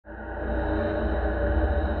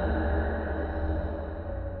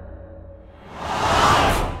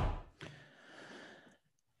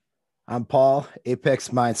I'm Paul, Apex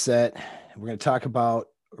Mindset. We're going to talk about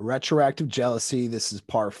retroactive jealousy. This is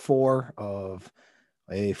part 4 of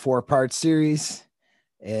a 4-part series.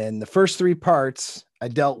 And the first 3 parts, I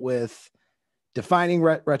dealt with defining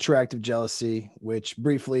retroactive jealousy, which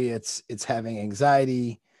briefly it's having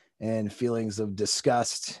anxiety and feelings of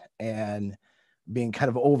disgust and being kind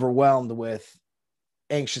of overwhelmed with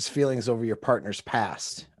anxious feelings over your partner's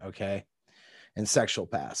past, okay, and sexual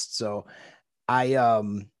past. So I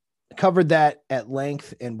covered that at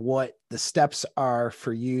length and what the steps are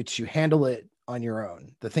for you to handle it on your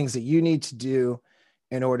own, the things that you need to do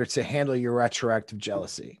in order to handle your retroactive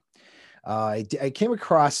jealousy. I came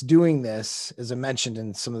across doing this, as I mentioned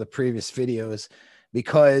in some of the previous videos,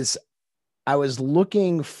 because I was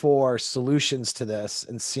looking for solutions to this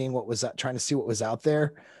and trying to see what was out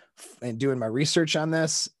there and doing my research on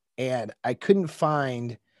this. And I couldn't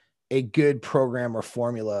find a good program or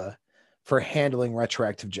formula for handling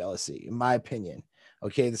retroactive jealousy, in my opinion.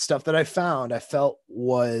 Okay. The stuff that I found, I felt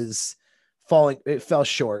it fell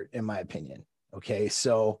short, in my opinion. Okay.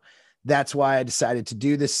 So that's why I decided to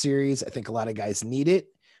do this series. I think a lot of guys need it.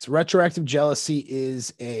 So retroactive jealousy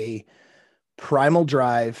is a primal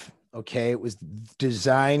drive. Okay. It was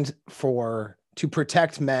designed to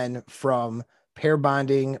protect men from pair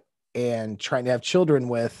bonding and trying to have children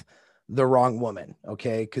with the wrong woman.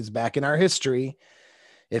 Okay. Because back in our history,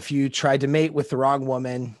 if you tried to mate with the wrong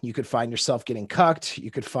woman, you could find yourself getting cucked.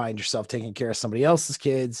 You could find yourself taking care of somebody else's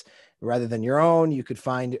kids rather than your own. You could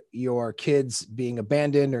find your kids being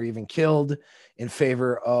abandoned or even killed in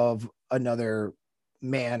favor of another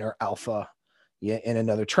man or alpha in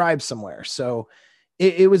another tribe somewhere. So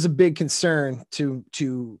it was a big concern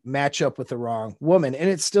to match up with the wrong woman. And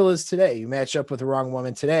it still is today. You match up with the wrong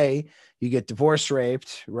woman today, you get divorce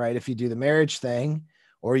raped, right? If you do the marriage thing,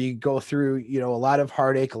 or you go through, a lot of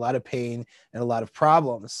heartache, a lot of pain, and a lot of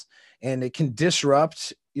problems. And it can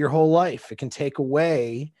disrupt your whole life. It can take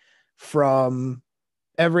away from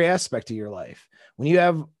every aspect of your life. When you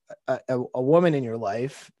have a woman in your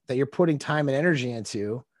life that you're putting time and energy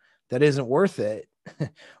into that isn't worth it,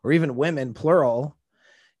 or even women, plural,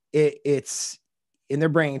 it's and they're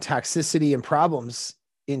bringing toxicity and problems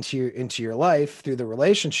into your life through the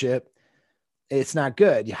relationship. It's not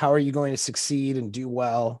good. How are you going to succeed and do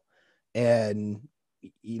well and,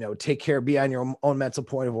 take care, be on your own mental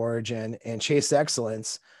point of origin and chase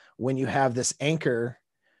excellence when you have this anchor,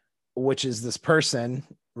 which is this person,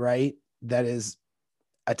 right? That is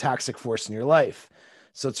a toxic force in your life.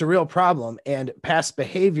 So it's a real problem. And past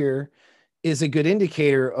behavior is a good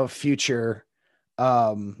indicator of future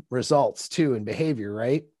results too in behavior,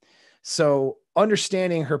 right? So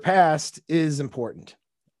understanding her past is important.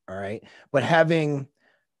 All right. But having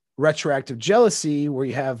retroactive jealousy where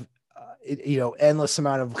you have, endless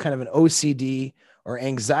amount of kind of an OCD or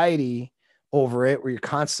anxiety over it, where you're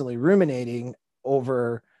constantly ruminating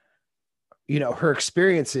over, her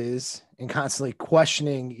experiences and constantly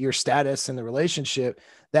questioning your status in the relationship,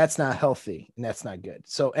 that's not healthy and that's not good.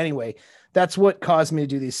 So anyway, that's what caused me to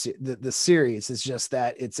do the series. Is just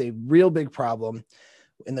that it's a real big problem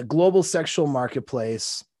in the global sexual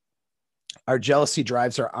marketplace. Our jealousy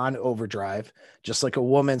drives are on overdrive, just like a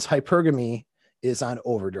woman's hypergamy is on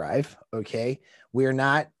overdrive. Okay. We're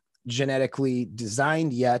not genetically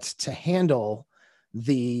designed yet to handle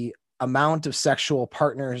the amount of sexual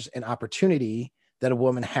partners and opportunity that a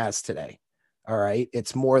woman has today. All right.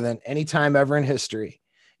 It's more than any time ever in history.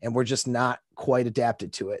 And we're just not quite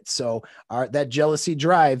adapted to it. So that jealousy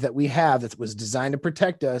drive that we have that was designed to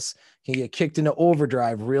protect us can get kicked into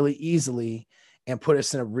overdrive really easily and put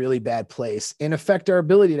us in a really bad place and affect our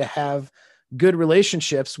ability to have good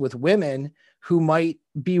relationships with women who might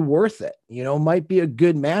be worth it, might be a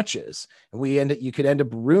good matches. And you could end up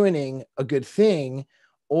ruining a good thing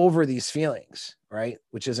over these feelings, right?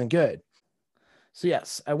 Which isn't good. So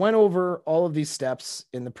yes, I went over all of these steps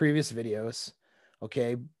in the previous videos.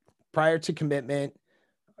 Okay. Prior to commitment,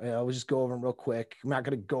 I'll just go over them real quick. I'm not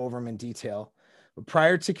going to go over them in detail. But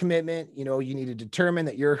prior to commitment, you need to determine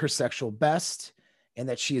that you're her sexual best and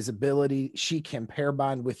that she can pair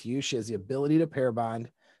bond with you. She has the ability to pair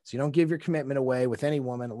bond. So you don't give your commitment away with any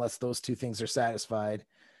woman unless those two things are satisfied.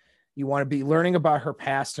 You want to be learning about her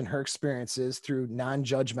past and her experiences through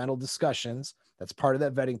non-judgmental discussions. That's part of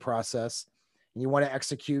that vetting process. And you want to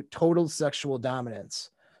execute total sexual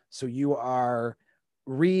dominance. So you are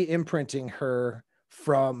re-imprinting her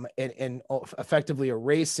from and effectively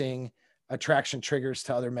erasing attraction triggers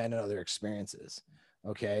to other men and other experiences.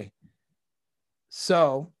 Okay.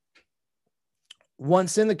 So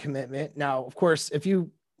once in the commitment, now, of course, if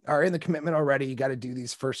you are in the commitment already, you got to do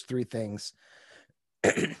these first 3 things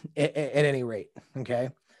at any rate. Okay.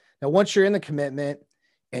 Now, once you're in the commitment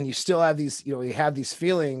and you still have these, you have these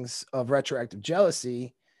feelings of retroactive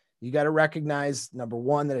jealousy, you got to recognize, number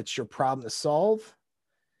one, that it's your problem to solve.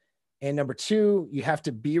 And number two, you have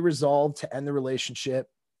to be resolved to end the relationship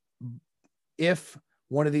if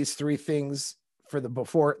one of these three things for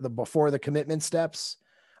before the commitment steps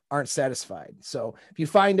aren't satisfied. So if you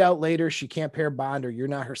find out later she can't pair bond, or you're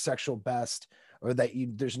not her sexual best, or that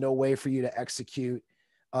there's no way for you to execute,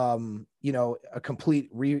 a complete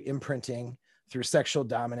re-imprinting through sexual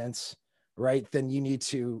dominance, right? Then you need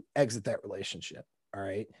to exit that relationship. All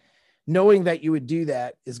right. Knowing that you would do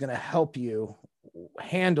that is going to help you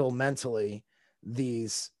handle mentally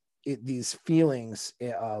these feelings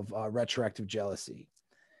of retroactive jealousy.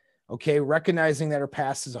 Okay. Recognizing that her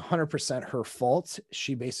past is 100% her fault.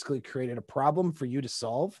 She basically created a problem for you to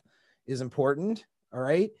solve is important. All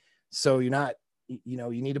right. So you're not, you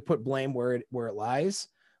need to put blame where it lies,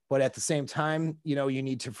 but at the same time, you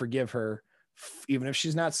need to forgive her, even if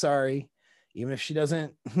she's not sorry, even if she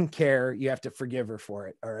doesn't care, you have to forgive her for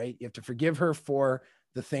it. All right. You have to forgive her for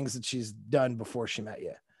the things that she's done before she met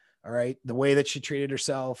you. All right. The way that she treated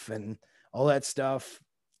herself and all that stuff,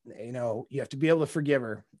 you have to be able to forgive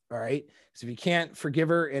her. All right. So if you can't forgive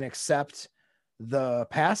her and accept the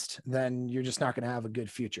past, then you're just not going to have a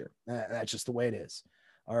good future. That's just the way it is.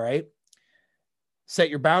 All right. Set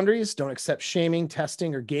your boundaries. Don't accept shaming,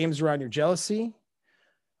 testing, or games around your jealousy.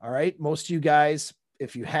 All right. Most of you guys,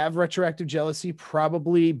 if you have retroactive jealousy,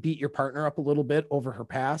 probably beat your partner up a little bit over her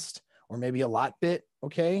past, or maybe a lot bit.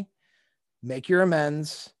 Okay. Make your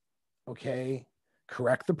amends. Okay.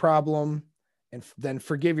 Correct the problem, and then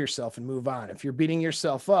forgive yourself and move on. If you're beating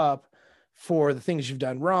yourself up for the things you've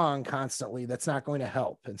done wrong constantly, that's not going to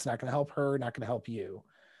help. It's not going to help her, not going to help you.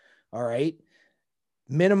 All right.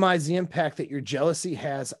 Minimize the impact that your jealousy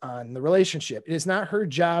has on the relationship. It is not her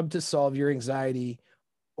job to solve your anxiety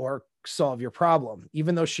or solve your problem,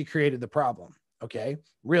 even though she created the problem. Okay.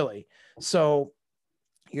 Really. So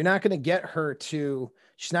you're not going to get her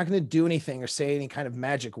she's not going to do anything or say any kind of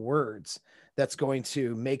magic words that's going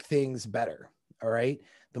to make things better. All right.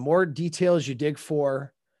 The more details you dig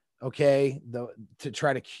for, okay, to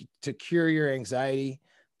try to cure your anxiety,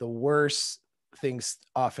 the worse things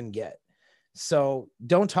often get. So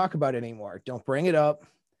don't talk about it anymore. Don't bring it up.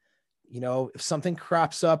 If something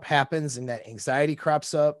happens and that anxiety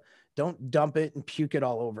crops up, don't dump it and puke it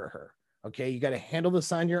all over her. Okay. You got to handle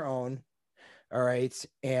this on your own. All right.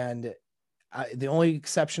 And the only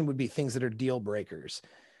exception would be things that are deal breakers.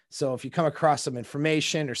 So if you come across some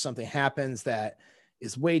information or something happens that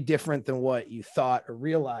is way different than what you thought or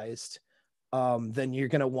realized, then you're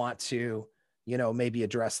going to want to, maybe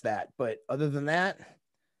address that. But other than that,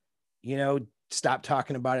 stop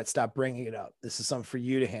talking about it. Stop bringing it up. This is something for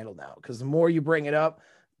you to handle now, because the more you bring it up,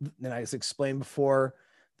 and I explained before,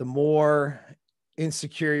 the more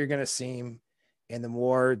insecure you're going to seem, and the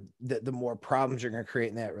more problems you're going to create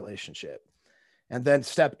in that relationship. And then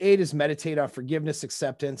step 8 is meditate on forgiveness,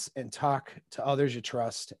 acceptance, and talk to others you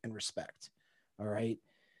trust and respect. All right.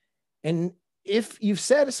 And if you've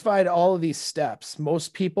satisfied all of these steps,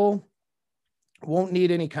 most people won't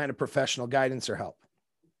need any kind of professional guidance or help.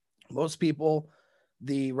 Most people,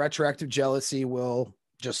 the retroactive jealousy will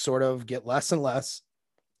just sort of get less and less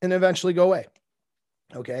and eventually go away.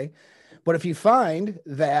 Okay. But if you find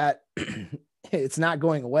that it's not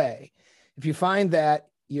going away, if you find that,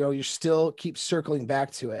 you still keep circling back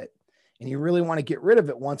to it and you really want to get rid of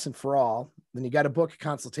it once and for all, then you got to book a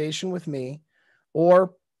consultation with me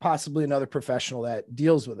or possibly another professional that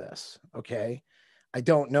deals with this. Okay. I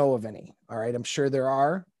don't know of any. All right. I'm sure there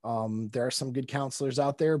are some good counselors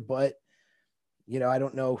out there, but I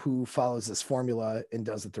don't know who follows this formula and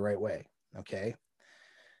does it the right way. Okay.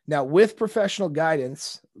 Now with professional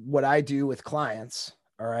guidance, what I do with clients,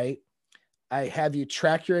 all right, I have you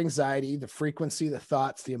track your anxiety, the frequency, the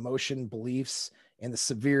thoughts, the emotion, beliefs, and the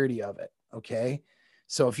severity of it. Okay.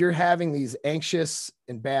 So if you're having these anxious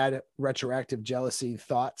and bad retroactive jealousy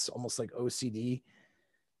thoughts, almost like OCD,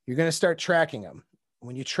 you're going to start tracking them.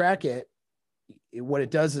 When you track it, what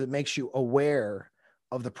it does is it makes you aware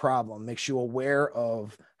of the problem, makes you aware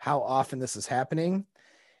of how often this is happening.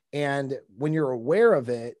 And when you're aware of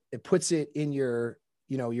it, it puts it in your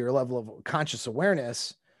level of conscious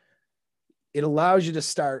awareness. It allows you to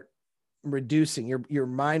start reducing, your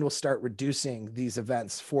mind will start reducing these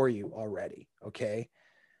events for you already. Okay.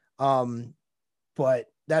 But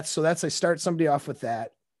I start somebody off with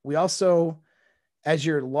that. We also, as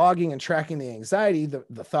you're logging and tracking the anxiety, the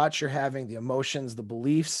thoughts you're having, the emotions, the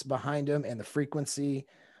beliefs behind them, and the frequency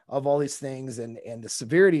of all these things and the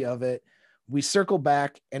severity of it, we circle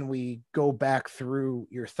back and we go back through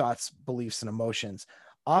your thoughts, beliefs, and emotions.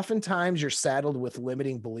 Oftentimes you're saddled with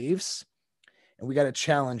limiting beliefs, and we got to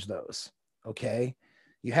challenge those. Okay.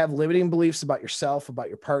 You have limiting beliefs about yourself, about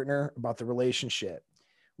your partner, about the relationship.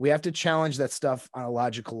 We have to challenge that stuff on a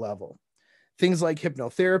logical level. Things like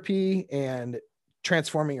hypnotherapy and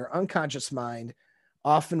transforming your unconscious mind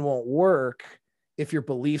often won't work if your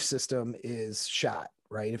belief system is shot,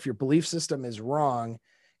 right? If your belief system is wrong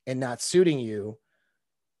and not suiting you,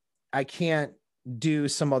 I can't do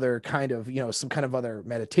some other kind of, some kind of other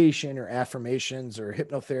meditation or affirmations or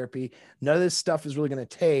hypnotherapy. None of this stuff is really going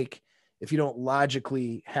to take if you don't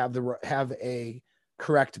logically have a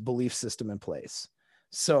correct belief system in place.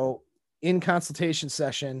 So in consultation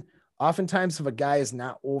session, oftentimes if a guy is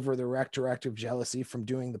not over the retroactive jealousy from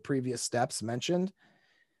doing the previous steps mentioned,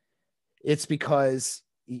 it's because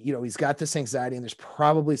he's got this anxiety, and there's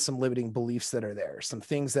probably some limiting beliefs that are there, some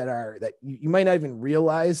things that you might not even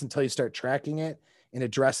realize until you start tracking it and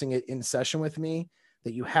addressing it in session with me,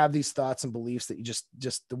 that you have these thoughts and beliefs that you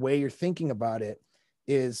just the way you're thinking about it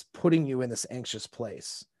is putting you in this anxious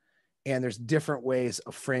place. And there's different ways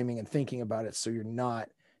of framing and thinking about it, so you're not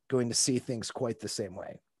going to see things quite the same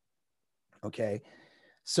way. Okay.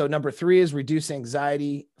 So number 3 is reduce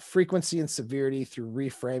anxiety, frequency, and severity through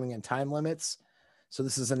reframing and time limits. So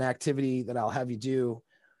this is an activity that I'll have you do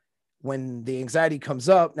when the anxiety comes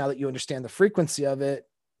up. Now that you understand the frequency of it,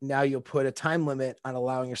 now you'll put a time limit on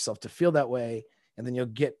allowing yourself to feel that way. And then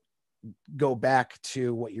you'll go back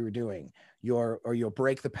to what you were doing, you'll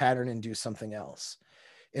break the pattern and do something else.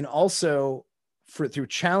 And also through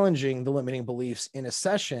challenging the limiting beliefs in a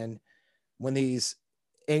session, when these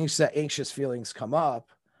anxious feelings come up,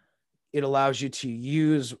 it allows you to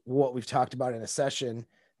use what we've talked about in a session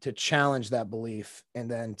to challenge that belief and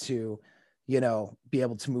then to, be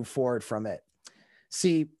able to move forward from it.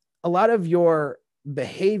 See, a lot of your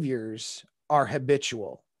behaviors are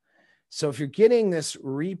habitual. So if you're getting this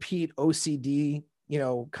repeat OCD,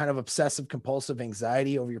 kind of obsessive compulsive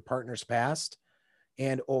anxiety over your partner's past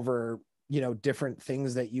and over, different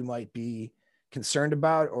things that you might be concerned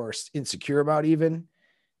about or insecure about even,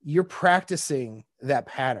 you're practicing that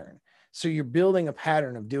pattern. So you're building a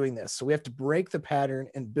pattern of doing this. So we have to break the pattern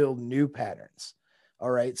and build new patterns. All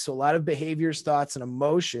right. So a lot of behaviors, thoughts, and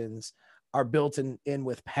emotions are built in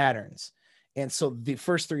with patterns. And so the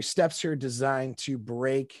first 3 steps here are designed to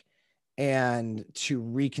break and to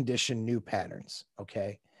recondition new patterns.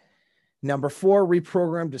 Okay. Number 4,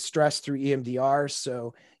 reprogram distress through EMDR.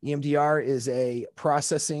 So EMDR is a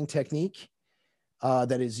processing technique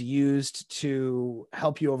that is used to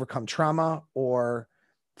help you overcome trauma or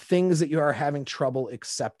things that you are having trouble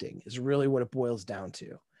accepting, is really what it boils down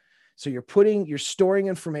to. So you're storing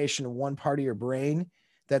information in one part of your brain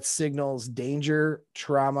that signals danger,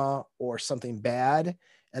 trauma, or something bad.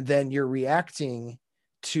 And then you're reacting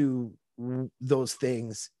to those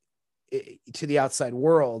things to the outside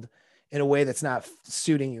world in a way that's not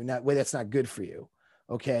suiting you, not way that's not good for you.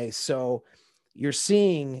 Okay. So you're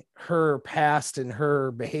seeing her past and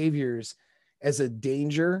her behaviors as a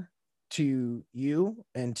danger to you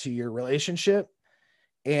and to your relationship.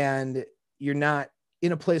 And you're not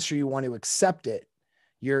in a place where you want to accept it.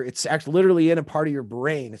 It's actually literally in a part of your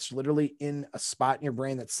brain. It's literally in a spot in your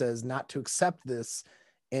brain that says not to accept this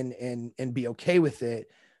and be okay with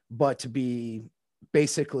it, but to be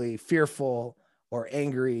basically fearful or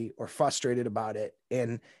angry or frustrated about it.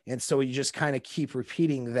 And so you just kind of keep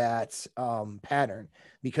repeating that pattern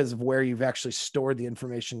because of where you've actually stored the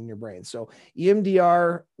information in your brain. So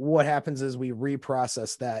EMDR, what happens is we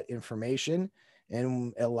reprocess that information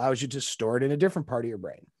and it allows you to store it in a different part of your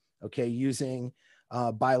brain. Okay. Using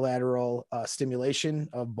bilateral stimulation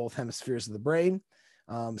of both hemispheres of the brain.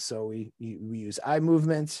 So we use eye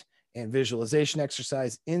movement and visualization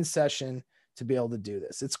exercise in session to be able to do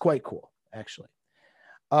this. It's quite cool, actually.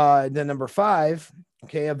 Then number 5,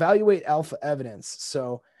 okay, evaluate alpha evidence.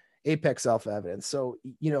 So apex alpha evidence. So,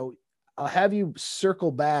 I'll have you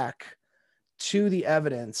circle back to the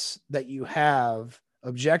evidence that you have,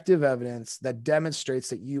 objective evidence that demonstrates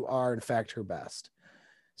that you are in fact her best.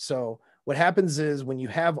 So what happens is when you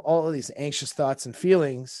have all of these anxious thoughts and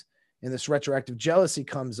feelings and this retroactive jealousy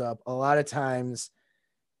comes up, a lot of times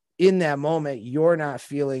in that moment, you're not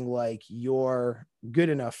feeling like you're good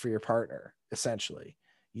enough for your partner, essentially.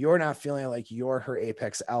 You're not feeling like you're her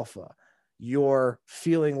apex alpha. You're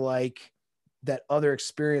feeling like that other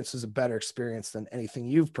experience is a better experience than anything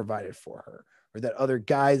you've provided for her, or that other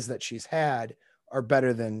guys that she's had are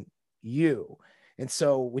better than you. And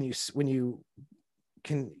so when you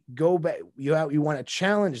can go back, you want to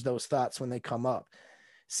challenge those thoughts when they come up.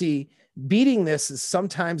 See, beating this is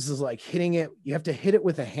sometimes like hitting it. You have to hit it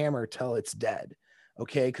with a hammer till it's dead.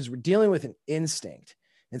 Okay. Because we're dealing with an instinct.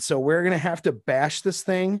 And so we're going to have to bash this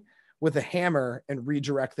thing with a hammer and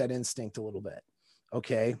redirect that instinct a little bit.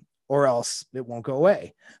 Okay. Or else it won't go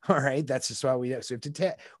away. All right. That's just why we have. So we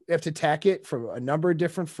have to attack it from a number of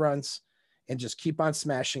different fronts and just keep on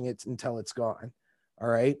smashing it until it's gone. All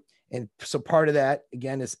right. And so part of that,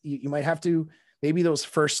 again, is you might have to, maybe those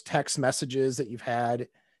first text messages that you've had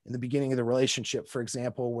in the beginning of the relationship, for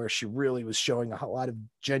example, where she really was showing a lot of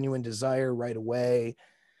genuine desire right away.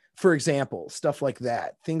 For example, stuff like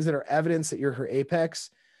that, things that are evidence that you're her apex.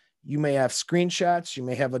 You may have screenshots, you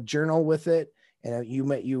may have a journal with it, and you're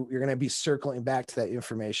going to be circling back to that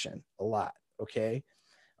information a lot. Okay.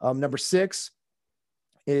 Number 6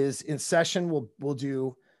 is in session. We'll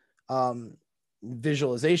do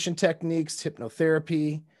visualization techniques,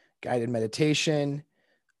 hypnotherapy, guided meditation.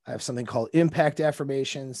 I have something called impact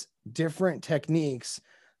affirmations, different techniques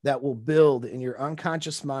that will build in your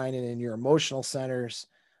unconscious mind and in your emotional centers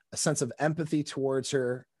a sense of empathy towards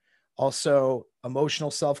her. Also, emotional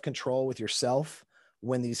self-control with yourself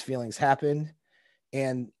when these feelings happen,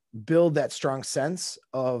 and build that strong sense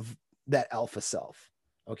of that alpha self.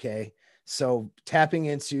 Okay. So tapping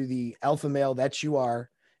into the alpha male that you are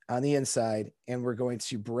on the inside, and we're going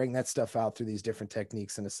to bring that stuff out through these different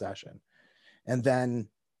techniques in a session. And then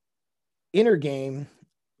inner game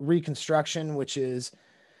reconstruction, which is,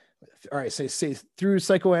 all right, say through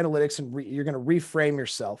psychoanalytics, and you're going to reframe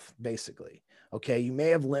yourself basically. Okay. You may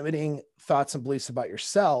have limiting thoughts and beliefs about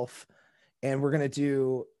yourself, and we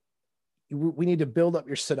need to build up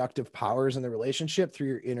your seductive powers in the relationship through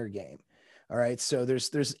your inner game. All right. So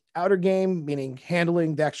there's outer game, meaning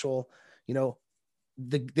handling the actual,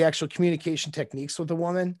 the actual communication techniques with a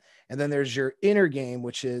woman. And then there's your inner game,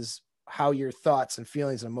 which is how your thoughts and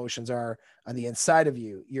feelings and emotions are on the inside of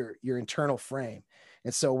you, your internal frame.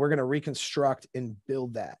 And so we're going to reconstruct and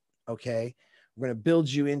build that. Okay. We're going to build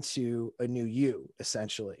you into a new you,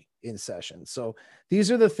 essentially, in session. So these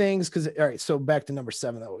are the things, because, all right, so back to number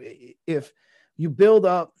 7, though. If you build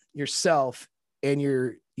up yourself and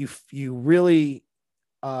you really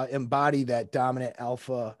embody that dominant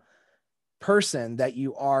alpha person that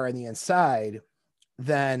you are on the inside,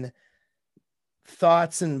 then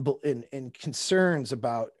thoughts and concerns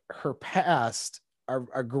about her past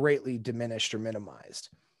are greatly diminished or minimized.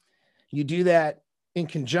 You do that in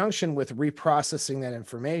conjunction with reprocessing that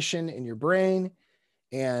information in your brain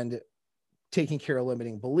and taking care of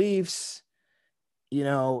limiting beliefs.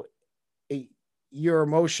 Your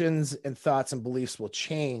emotions and thoughts and beliefs will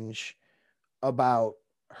change about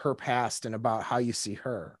her past and about how you see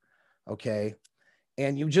her. Okay.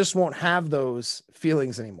 And you just won't have those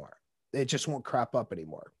feelings anymore. It just won't crop up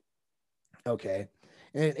anymore. Okay.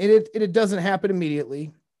 And it doesn't happen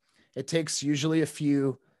immediately. It takes usually a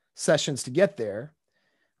few sessions to get there,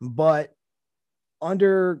 but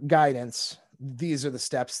under guidance, these are the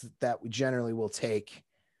steps that we generally will take,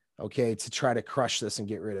 okay, to try to crush this and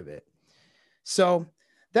get rid of it. So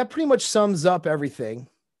that pretty much sums up everything.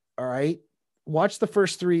 All right. Watch the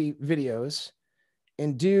first 3 videos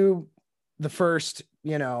and do the first,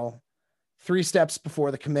 3 steps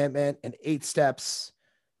before the commitment and 8 steps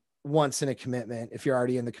once in a commitment. If you're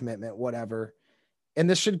already in the commitment, whatever. And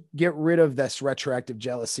this should get rid of this retroactive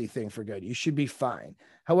jealousy thing for good. You should be fine.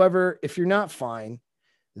 However, if you're not fine,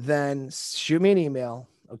 then shoot me an email.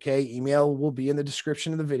 Okay. Email will be in the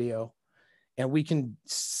description of the video, and we can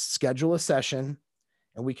schedule a session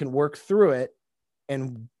and we can work through it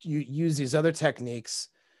and you use these other techniques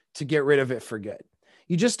to get rid of it for good.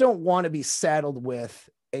 You just don't want to be saddled with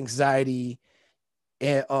anxiety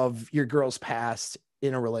of your girl's past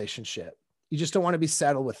in a relationship. You just don't want to be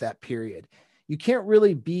saddled with that, period. You can't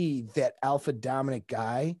really be that alpha dominant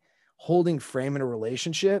guy holding frame in a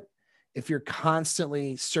relationship if you're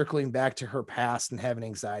constantly circling back to her past and having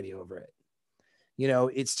anxiety over it.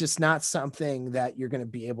 It's just not something that you're going to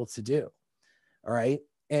be able to do. All right.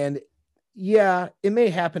 And yeah, it may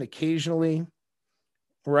happen occasionally,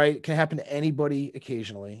 right? It can happen to anybody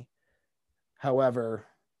occasionally. However,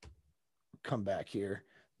 come back here,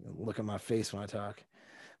 look at my face when I talk.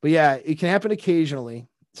 But yeah, it can happen occasionally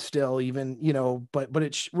still, even, but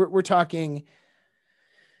we're talking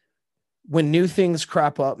when new things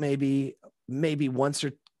crop up, maybe once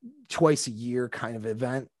or twice a year kind of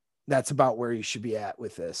event. That's about where you should be at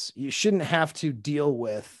with this. You shouldn't have to deal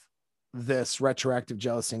with this retroactive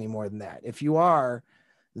jealousy any more than that. If you are,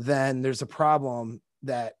 then there's a problem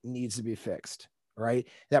that needs to be fixed, right?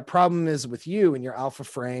 That problem is with you and your alpha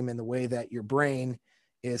frame and the way that your brain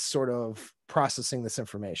is sort of processing this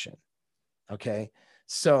information. Okay.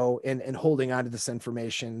 So, and holding on to this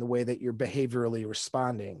information, the way that you're behaviorally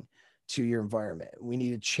responding to your environment. We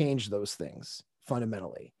need to change those things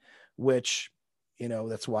fundamentally, which, You know,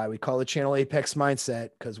 that's why we call the channel Apex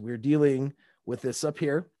Mindset, because we're dealing with this up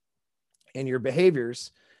here and your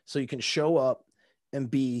behaviors so you can show up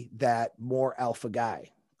and be that more alpha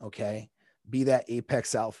guy. Okay. Be that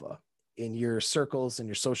apex alpha in your circles and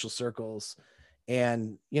your social circles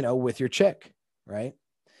and, you know, with your chick. Right.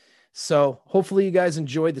 So hopefully you guys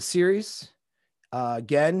enjoyed the series.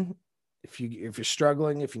 Again, if you're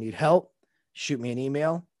struggling, if you need help, shoot me an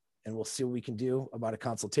email and we'll see what we can do about a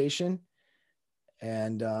consultation.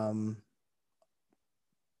 And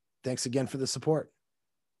thanks again for the support.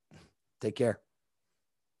 Take care.